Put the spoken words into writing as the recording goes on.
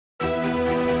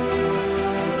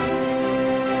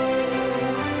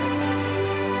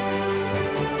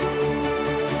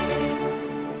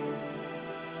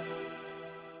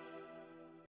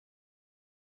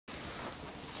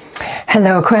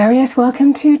Hello Aquarius,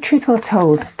 welcome to Truth Well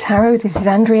Told Tarot. This is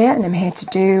Andrea and I'm here to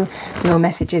do your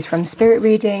messages from Spirit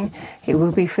reading. It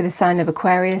will be for the sign of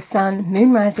Aquarius, Sun,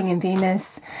 Moon rising in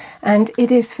Venus, and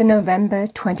it is for November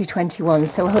 2021.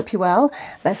 So I hope you're well.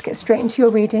 Let's get straight into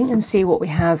your reading and see what we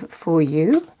have for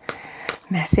you.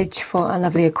 Message for our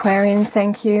lovely Aquarians,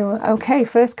 thank you. Okay,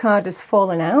 first card has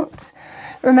fallen out.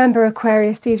 Remember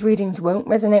Aquarius, these readings won't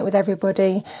resonate with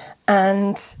everybody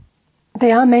and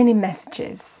they are mainly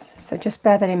messages, so just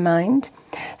bear that in mind.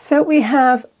 So we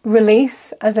have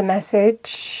release as a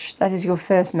message. That is your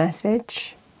first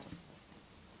message.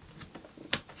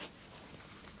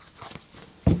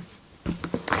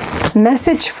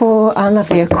 Message for our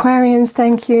lovely Aquarians,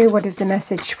 thank you. What is the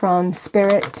message from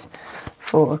Spirit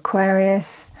for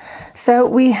Aquarius? So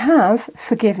we have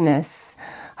forgiveness.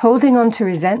 Holding on to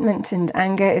resentment and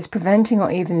anger is preventing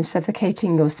or even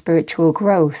suffocating your spiritual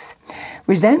growth.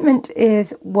 Resentment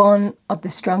is one of the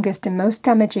strongest and most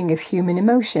damaging of human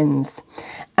emotions.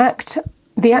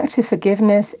 The act of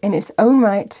forgiveness in its own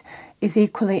right is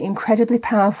equally incredibly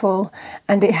powerful,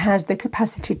 and it has the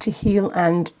capacity to heal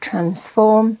and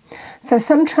transform. So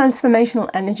some transformational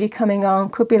energy coming on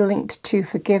could be linked to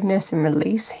forgiveness and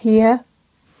release here.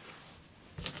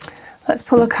 Let's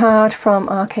pull a card from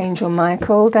Archangel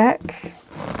Michael deck.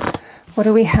 What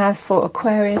do we have for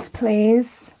Aquarius,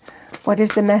 please? What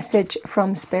is the message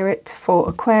from Spirit for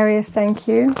Aquarius? Thank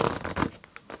you.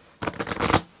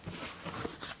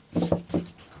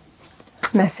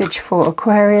 Message for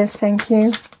Aquarius, thank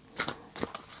you.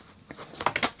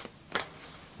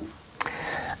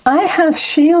 I have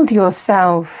shield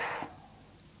yourself.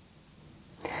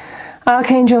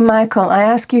 Archangel Michael, I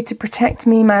ask you to protect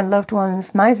me, my loved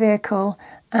ones, my vehicle,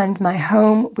 and my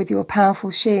home with your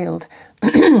powerful shield.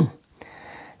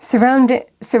 Surround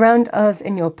us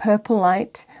in your purple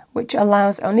light, which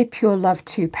allows only pure love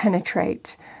to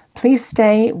penetrate. Please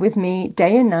stay with me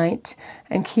day and night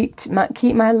and keep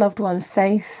my loved ones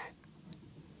safe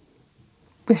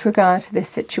with regard to this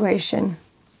situation.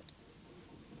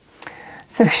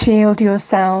 So shield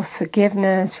yourself,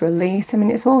 forgiveness, release. I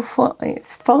mean, it's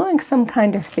following some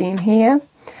kind of theme here.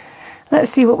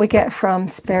 Let's see what we get from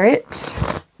Spirit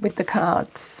with the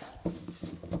cards.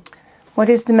 What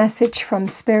is the message from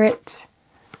Spirit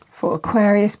for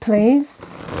Aquarius,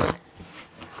 please?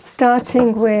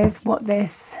 Starting with what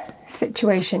this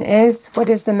situation is. What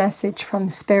is the message from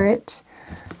Spirit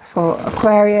for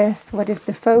Aquarius? What is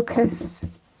the focus?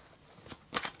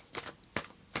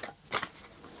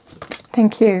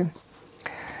 Thank you.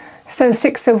 So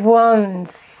Six of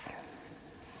Wands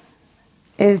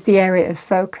is the area of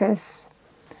focus.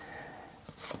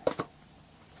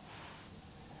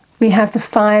 We have the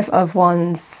Five of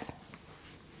Wands.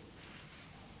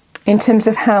 In terms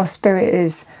of how Spirit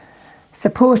is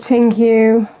supporting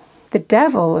you, the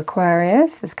Devil,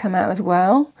 Aquarius, has come out as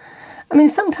well. I mean,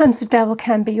 sometimes the Devil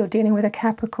can be you're dealing with a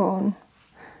Capricorn,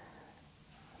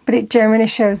 but it generally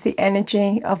shows the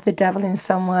energy of the Devil in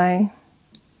some way.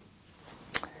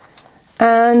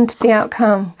 And the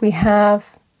outcome, we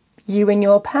have you in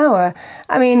your power.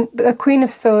 I mean, the Queen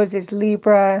of Swords is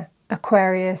Libra,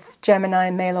 Aquarius, Gemini,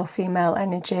 male or female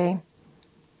energy.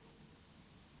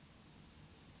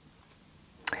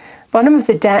 Bottom of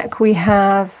the deck, we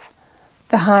have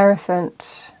the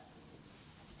Hierophant.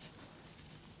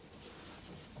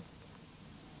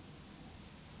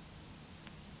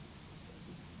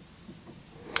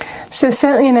 So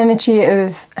certainly an energy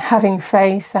of having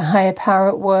faith, a higher power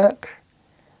at work,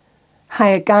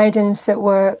 higher guidance at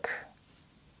work.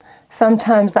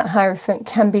 Sometimes that Hierophant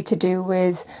can be to do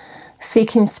with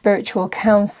seeking spiritual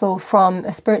counsel from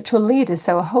a spiritual leader,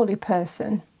 so a holy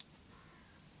person.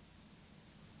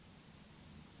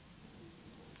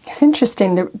 It's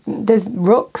interesting, there's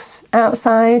rooks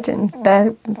outside and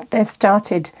they've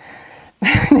started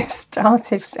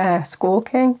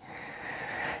squawking.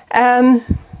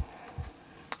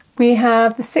 We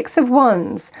have the Six of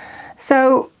Wands.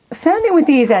 So certainly with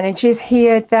these energies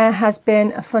here, there has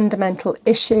been a fundamental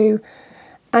issue,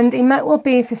 and it might well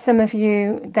be for some of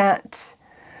you that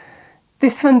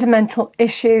this fundamental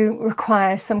issue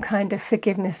requires some kind of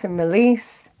forgiveness and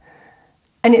release,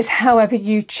 and it's however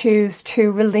you choose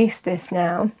to release this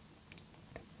now.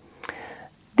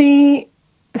 The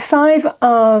Five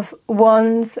of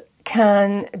Wands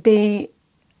can be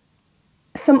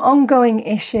some ongoing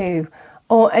issue,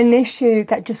 or an issue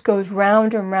that just goes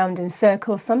round and round in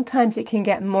circles. Sometimes it can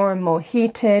get more and more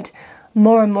heated,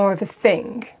 more and more of a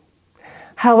thing.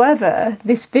 However,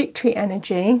 this victory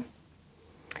energy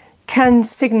can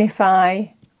signify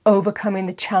overcoming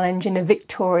the challenge in a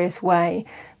victorious way,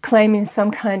 claiming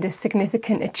some kind of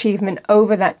significant achievement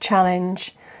over that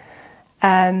challenge,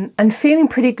 and feeling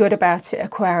pretty good about it,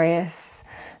 Aquarius.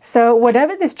 So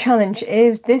whatever this challenge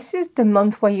is, this is the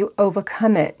month where you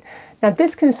overcome it. Now,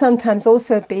 this can sometimes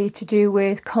also be to do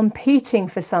with competing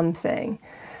for something,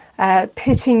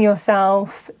 pitting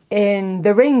yourself in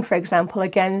the ring, for example,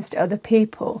 against other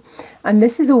people. And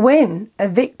this is a win, a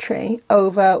victory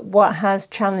over what has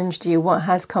challenged you, what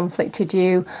has conflicted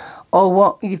you, or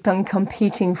what you've been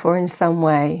competing for in some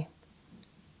way.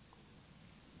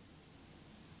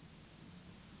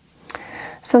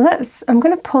 So I'm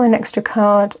going to pull an extra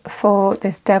card for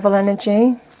this devil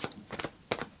energy.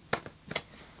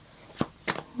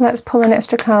 Let's pull an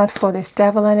extra card for this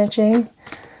devil energy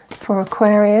for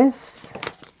Aquarius.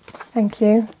 Thank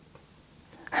you.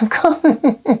 I've got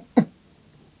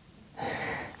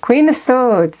Queen of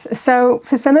Swords. So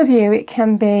for some of you, it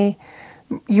can be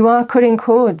you are cutting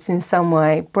cords in some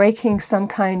way, breaking some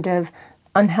kind of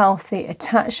unhealthy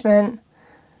attachment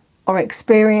or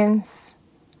experience.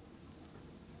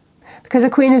 Because a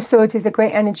Queen of Swords is a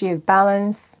great energy of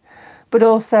balance, but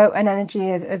also an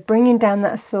energy of bringing down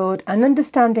that sword and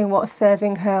understanding what's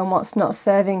serving her and what's not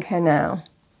serving her now.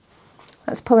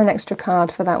 Let's pull an extra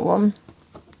card for that one.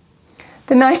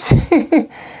 The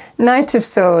Knight of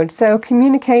Swords. So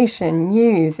communication,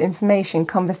 news, information,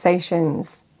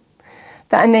 conversations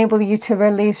that enable you to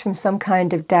release from some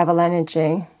kind of devil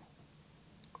energy.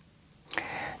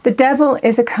 The Devil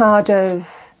is a card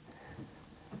of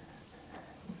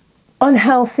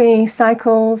unhealthy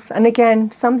cycles, and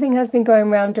again, something has been going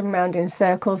round and round in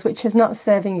circles which is not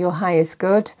serving your highest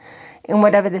good in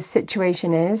whatever the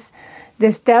situation is.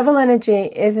 This devil energy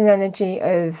is an energy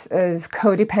of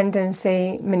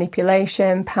codependency,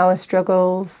 manipulation, power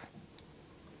struggles,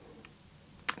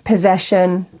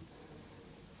 possession,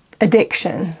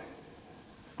 addiction.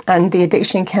 And the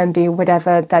addiction can be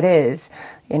whatever that is.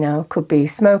 You know, could be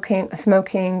smoking,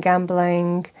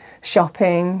 gambling,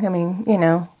 shopping. I mean, you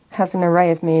know, has an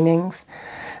array of meanings.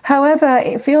 However,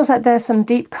 it feels like there's some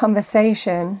deep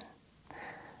conversation.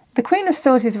 The Queen of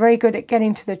Swords is very good at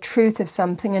getting to the truth of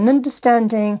something and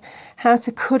understanding how to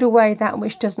cut away that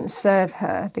which doesn't serve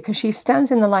her, because she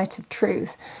stands in the light of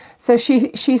truth. So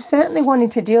she's certainly wanting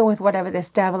to deal with whatever this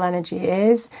devil energy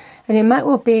is, and it might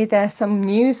well be there's some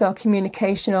news or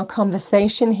communication or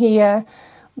conversation here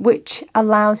which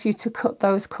allows you to cut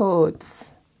those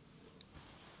cords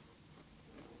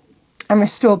and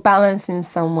restore balance in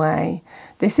some way.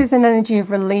 This is an energy of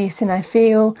release, and I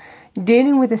feel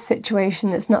dealing with a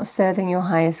situation that's not serving your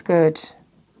highest good.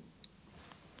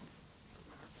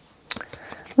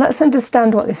 Let's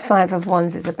understand what this Five of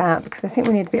Wands is about, because I think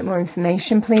we need a bit more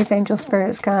information, please, angel,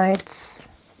 spirits, guides.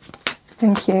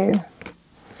 Thank you.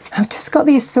 I've just got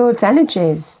these swords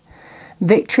energies.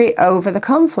 Victory over the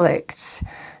conflict.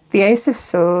 The Ace of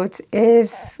Swords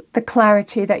is the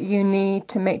clarity that you need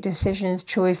to make decisions,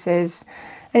 choices,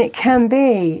 and it can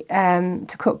be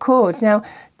to cut cords. Now,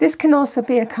 this can also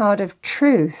be a card of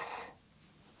truth.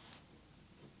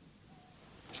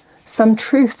 Some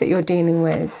truth that you're dealing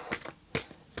with.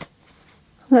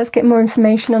 Let's get more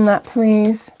information on that,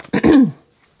 please.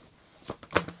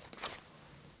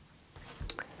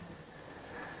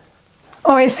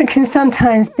 Or it can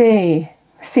sometimes be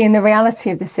seeing the reality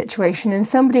of the situation and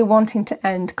somebody wanting to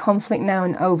end conflict now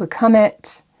and overcome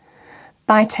it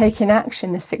by taking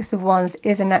action. The Six of Wands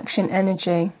is an action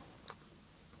energy.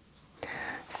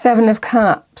 Seven of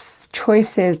Cups,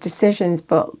 choices, decisions,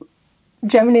 but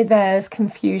generally there's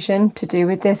confusion to do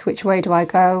with this. Which way do I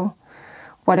go?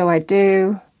 What do I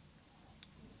do?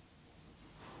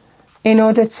 In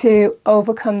order to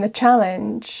overcome the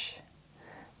challenge,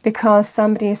 because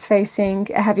somebody is facing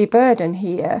a heavy burden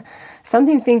here.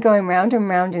 Something's been going round and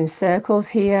round in circles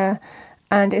here,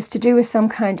 and it's to do with some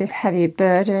kind of heavy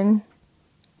burden.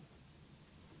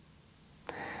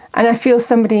 And I feel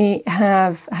somebody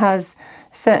has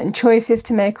certain choices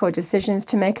to make or decisions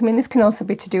to make. I mean, this can also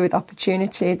be to do with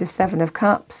opportunity, the Seven of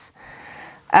Cups.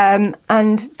 And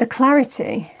the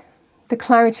clarity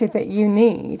that you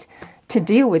need to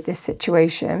deal with this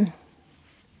situation.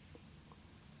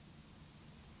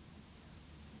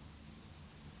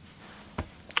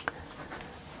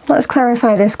 Let's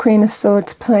clarify this Queen of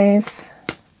Swords, please.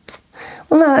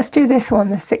 Well, now let's do this one,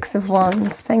 the Six of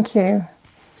Wands. Thank you.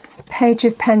 Page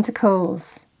of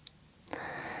Pentacles.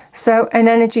 So an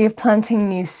energy of planting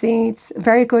new seeds.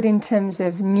 Very good in terms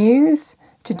of news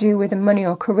to do with a money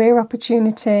or career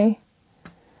opportunity.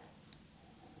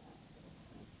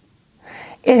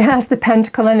 It has the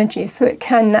pentacle energy, so it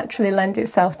can naturally lend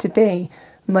itself to be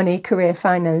money, career,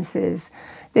 finances.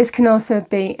 This can also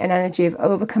be an energy of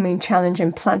overcoming challenge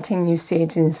and planting new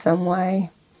seeds in some way.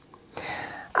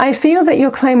 I feel that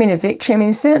you're claiming a victory. I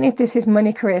mean, certainly if this is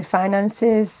money, career,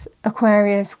 finances,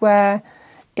 Aquarius, where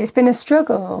it's been a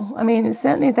struggle. I mean,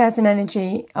 certainly there's an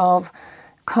energy of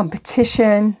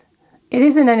competition. It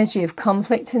is an energy of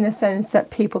conflict in the sense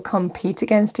that people compete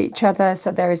against each other.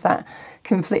 So there is that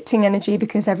conflicting energy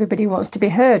because everybody wants to be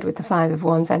heard with the Five of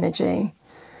Wands energy.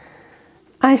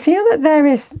 I feel that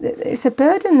it's a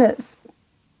burden that's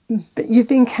you've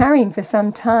been carrying for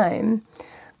some time,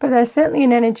 but there's certainly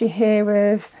an energy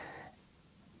here of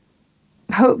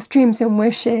hopes, dreams and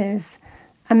wishes,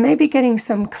 and maybe getting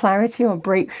some clarity or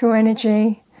breakthrough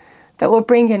energy that will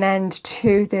bring an end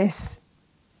to this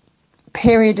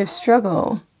period of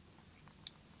struggle.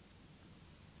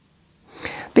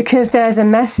 Because there's a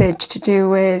message to do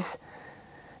with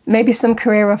maybe some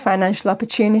career or financial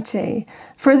opportunity.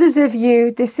 For others of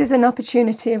you, this is an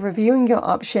opportunity of reviewing your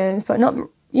options, but not,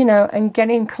 and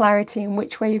getting clarity in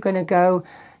which way you're going to go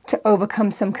to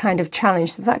overcome some kind of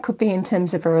challenge. So that could be in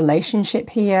terms of a relationship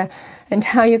here and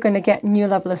how you're going to get a new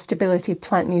level of stability,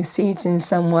 plant new seeds in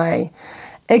some way.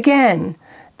 Again,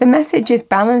 the message is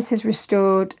balance is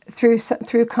restored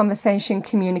through conversation,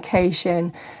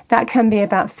 communication. That can be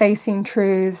about facing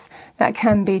truths. That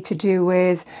can be to do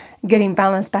with getting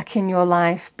balance back in your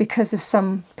life because of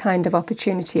some kind of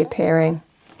opportunity appearing.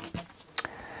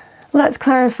 Let's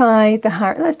clarify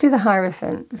let's do the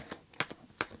Hierophant.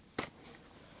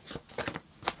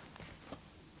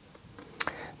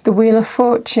 The Wheel of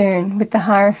Fortune with the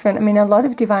Hierophant. I mean, a lot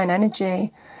of divine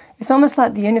energy. It's almost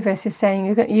like the universe is saying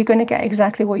you're going to get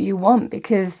exactly what you want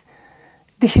because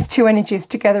these two energies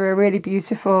together are really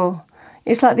beautiful.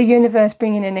 It's like the universe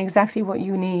bringing in exactly what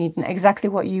you need and exactly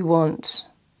what you want.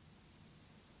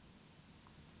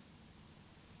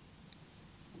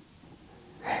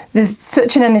 There's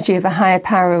such an energy of a higher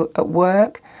power at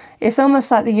work. It's almost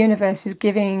like the universe is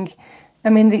giving, I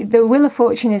mean, the Wheel of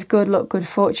Fortune is good luck, good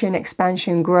fortune,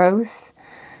 expansion, growth.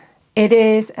 It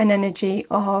is an energy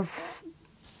of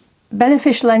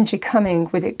beneficial energy coming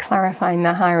with it clarifying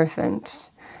the Hierophant.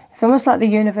 It's almost like the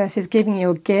universe is giving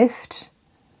you a gift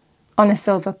on a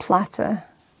silver platter.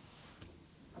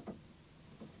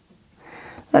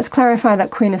 Let's clarify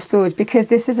that Queen of Swords because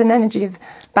this is an energy of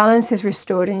balance is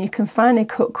restored and you can finally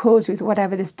cut cords with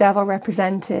whatever this devil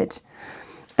represented.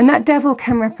 And that devil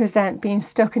can represent being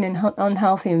stuck in an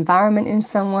unhealthy environment in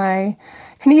some way.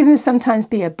 It can even sometimes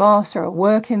be a boss or a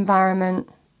work environment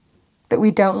that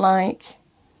we don't like.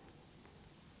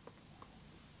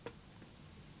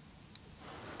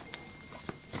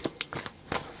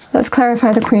 Let's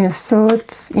clarify the Queen of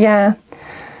Swords. Yeah.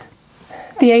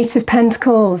 The Eight of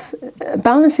Pentacles.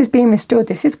 Balance is being restored.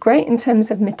 This is great in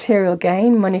terms of material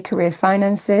gain, money, career,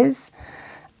 finances.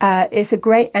 It's a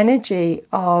great energy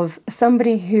of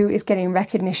somebody who is getting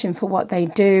recognition for what they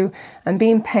do and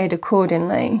being paid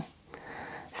accordingly.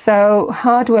 So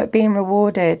hard work being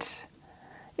rewarded.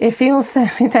 It feels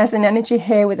certainly there's an energy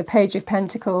here with the Page of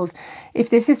Pentacles. If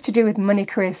this is to do with money,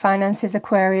 career, finances,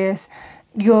 Aquarius,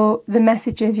 the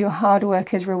message is your hard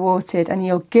work is rewarded and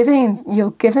you're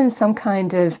given some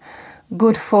kind of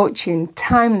good fortune,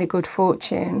 timely good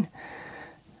fortune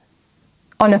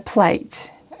on a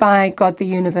plate by God, the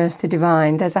universe, the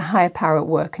divine. There's a higher power at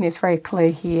work and it's very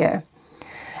clear here.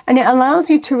 And it allows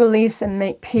you to release and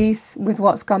make peace with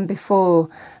what's gone before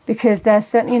because there's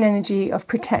certainly an energy of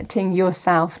protecting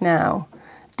yourself now,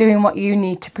 doing what you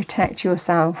need to protect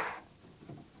yourself.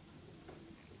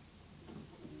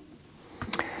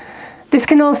 This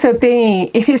can also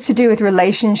be, if it's to do with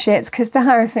relationships, because the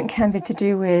Hierophant can be to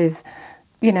do with,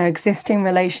 existing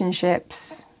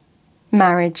relationships,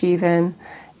 marriage even.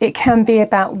 It can be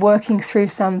about working through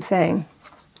something.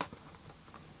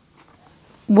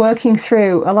 Working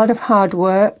through a lot of hard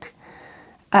work,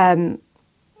 but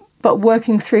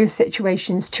working through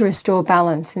situations to restore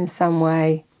balance in some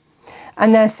way.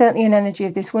 And there's certainly an energy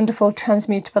of this wonderful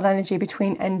transmutable energy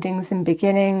between endings and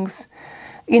beginnings.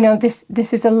 This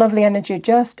is a lovely energy,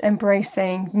 just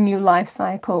embracing new life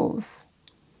cycles,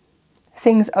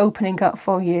 things opening up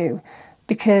for you,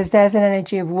 because there's an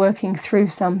energy of working through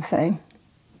something.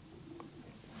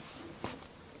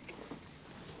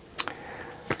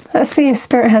 Let's see if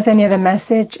Spirit has any other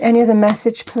message. Any other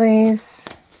message, please?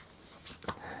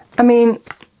 I mean,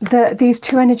 these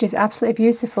two energies are absolutely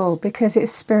beautiful because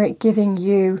it's Spirit giving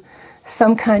you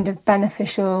some kind of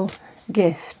beneficial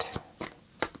gift.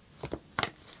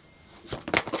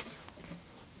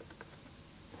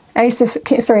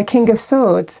 King of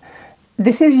Swords.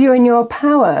 This is you and your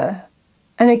power.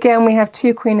 And again, we have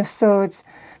two Queen of Swords.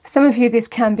 For some of you, this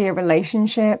can be a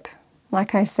relationship,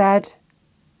 like I said.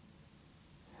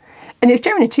 And it's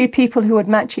generally two people who would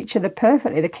match each other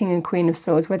perfectly, the King and Queen of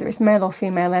Swords. Whether it's male or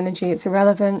female energy, it's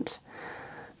irrelevant.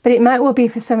 But it might well be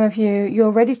for some of you,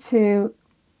 you're ready to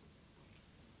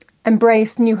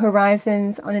embrace new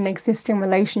horizons on an existing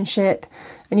relationship,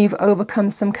 and you've overcome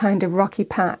some kind of rocky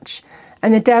patch.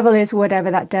 And the devil is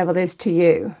whatever that devil is to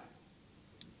you.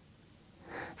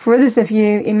 For others of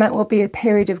you, it might well be a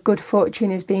period of good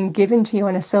fortune is being given to you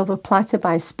on a silver platter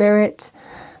by Spirit,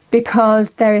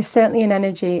 because there is certainly an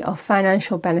energy of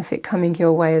financial benefit coming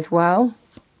your way as well.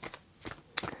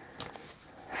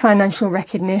 Financial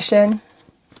recognition,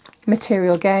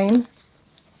 material gain.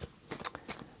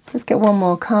 Let's get one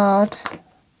more card.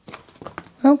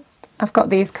 Oh, I've got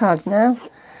these cards now.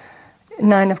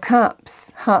 Nine of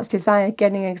Cups, Heart's Desire,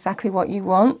 getting exactly what you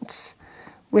want.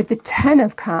 With the Ten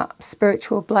of Cups,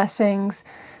 spiritual blessings,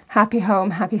 happy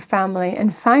home, happy family,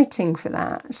 and fighting for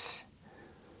that.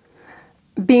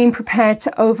 Being prepared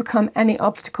to overcome any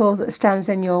obstacle that stands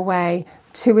in your way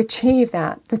to achieve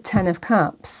that, the Ten of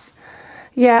Cups.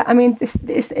 Yeah, I mean,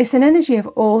 it's an energy of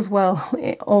all's well,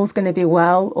 all's going to be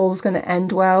well, all's going to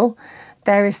end well.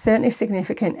 There is certainly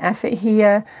significant effort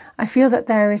here. I feel that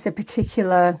there is a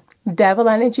particular devil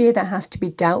energy that has to be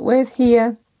dealt with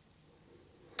here.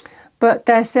 But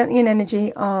there's certainly an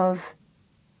energy of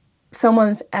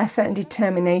someone's effort and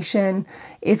determination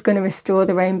is going to restore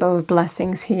the rainbow of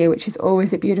blessings here, which is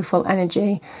always a beautiful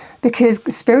energy, because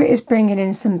Spirit is bringing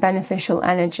in some beneficial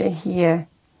energy here.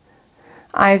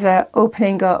 Either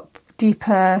opening up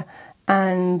deeper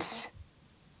and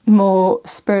more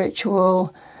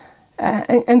spiritual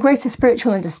and greater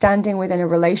spiritual understanding within a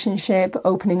relationship,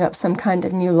 opening up some kind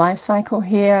of new life cycle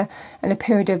here, and a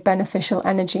period of beneficial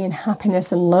energy and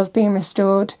happiness and love being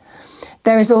restored.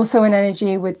 There is also an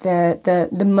energy with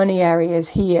the money areas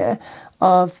here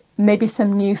of maybe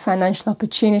some new financial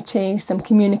opportunity, some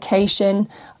communication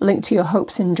linked to your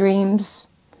hopes and dreams,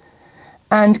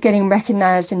 and getting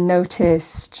recognized and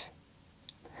noticed,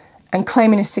 and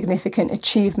claiming a significant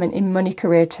achievement in money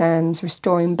career terms,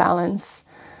 restoring balance.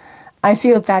 I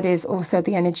feel that is also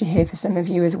the energy here for some of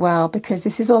you as well, because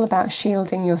this is all about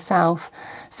shielding yourself.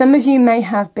 Some of you may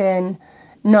have been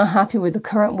not happy with the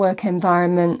current work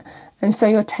environment, and so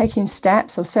you're taking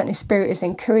steps, or certainly Spirit is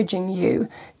encouraging you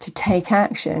to take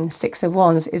action. Six of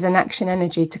Wands is an action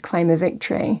energy to claim a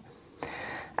victory.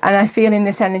 And I feel in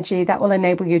this energy that will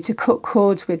enable you to cut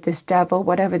cords with this devil,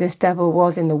 whatever this devil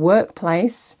was in the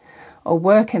workplace or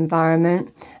work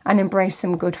environment, and embrace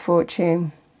some good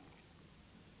fortune.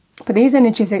 But these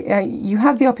energies, you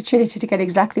have the opportunity to get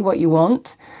exactly what you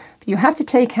want. You have to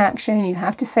take action, you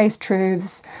have to face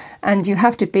truths, and you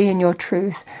have to be in your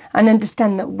truth, and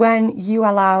understand that when you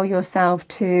allow yourself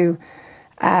to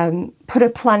put a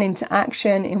plan into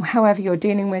action in however you're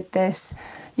dealing with this,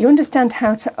 you understand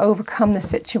how to overcome the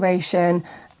situation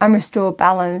and restore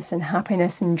balance and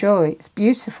happiness and joy. It's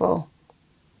beautiful.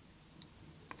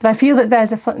 But I feel that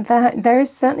there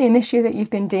is certainly an issue that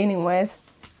you've been dealing with.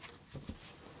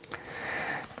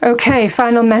 Okay,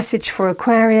 final message for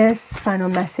Aquarius. Final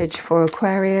message for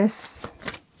Aquarius.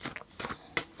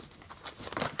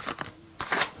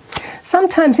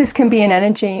 Sometimes this can be an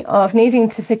energy of needing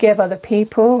to forgive other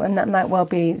people, and that might well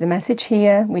be the message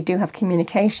here. We do have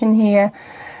communication here.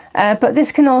 But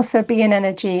this can also be an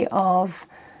energy of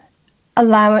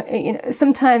allowing,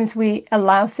 sometimes we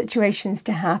allow situations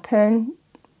to happen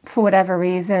for whatever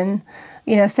reason.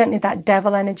 Certainly that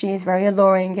devil energy is very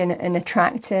alluring and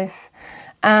attractive.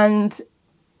 And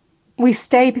we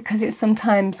stay because it's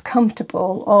sometimes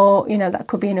comfortable, or, that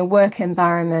could be in a work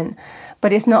environment,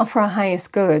 but it's not for our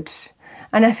highest good.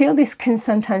 And I feel this can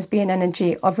sometimes be an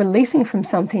energy of releasing from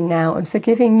something now and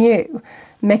forgiving you,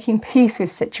 making peace with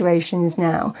situations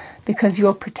now, because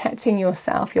you're protecting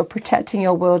yourself, you're protecting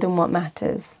your world and what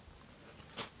matters.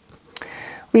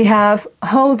 We have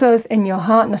hold those in your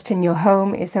heart, not in your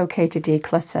home. It's okay to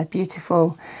declutter.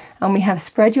 Beautiful. And we have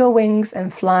spread your wings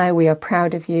and fly. We are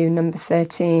proud of you. Number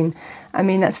 13. I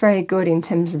mean, that's very good in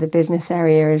terms of the business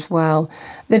area as well.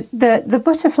 The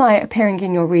butterfly appearing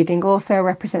in your reading also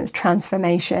represents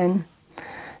transformation.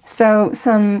 So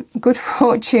some good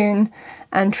fortune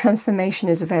and transformation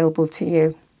is available to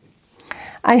you.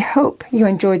 I hope you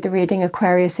enjoyed the reading,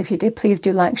 Aquarius. If you did, please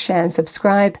do like, share and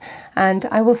subscribe, and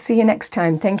I will see you next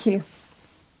time. Thank you.